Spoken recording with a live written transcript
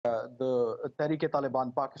the TRT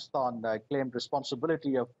Taliban Pakistan claimed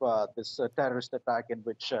responsibility of this terrorist attack in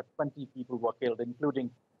which 20 people were killed, including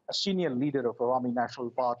a senior leader of Awami National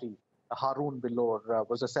Party, Haroon Bilour,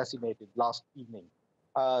 was assassinated last evening.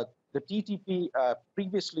 The TTP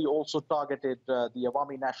previously also targeted the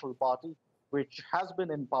Awami National Party, which has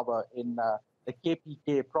been in power in the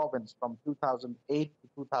KPK province from 2008 to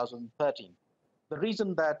 2013. The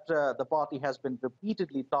reason that the party has been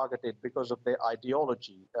repeatedly targeted because of their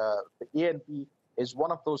ideology. The ANP is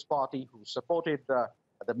one of those parties who supported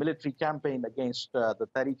the military campaign against the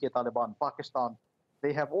TRT Taliban Pakistan.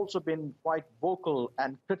 They have also been quite vocal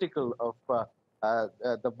and critical of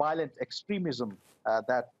the violent extremism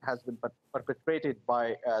that has been perpetrated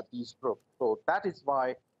by these groups. So that is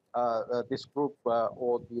why this group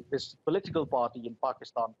this political party in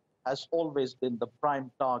Pakistan has always been the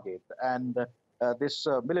prime target. And this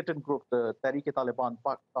militant group, the TRT Taliban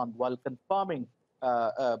Pakistan, while confirming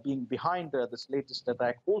being behind this latest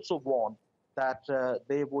attack, also warned that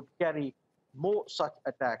they would carry more such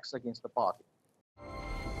attacks against the party.